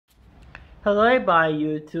Hello everybody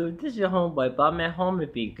YouTube, this is your homeboy Bobman Home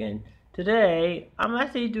Beacon. Today, I'm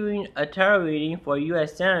actually doing a tarot reading for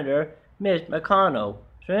US Senator Mitch McConnell.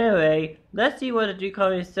 So anyway, let's see what the three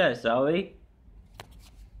cards says, shall we?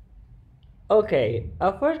 Okay,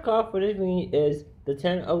 our first card for this reading is the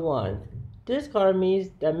Ten of Wands. This card means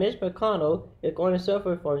that Mitch McConnell is going to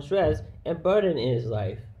suffer from stress and burden in his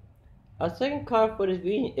life. Our second card for this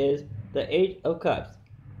reading is the Eight of Cups.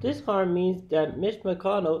 This card means that Mitch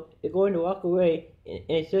McConnell is going to walk away in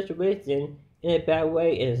a situation in a bad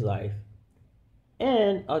way in his life.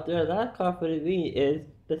 And our last card for this reading is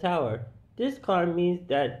the Tower. This card means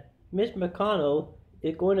that Mitch McConnell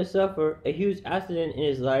is going to suffer a huge accident in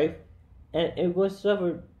his life and is going to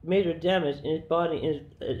suffer major damage in his body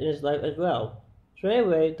in his life as well. So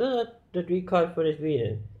anyway, those are the three cards for this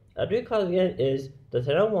reading. Our three cards again is the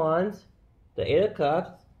Ten of Wands, the Eight of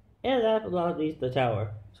Cups, and last but not least, the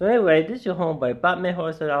Tower. So anyway, this is your homeboy, Batman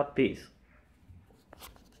Horse out. Peace.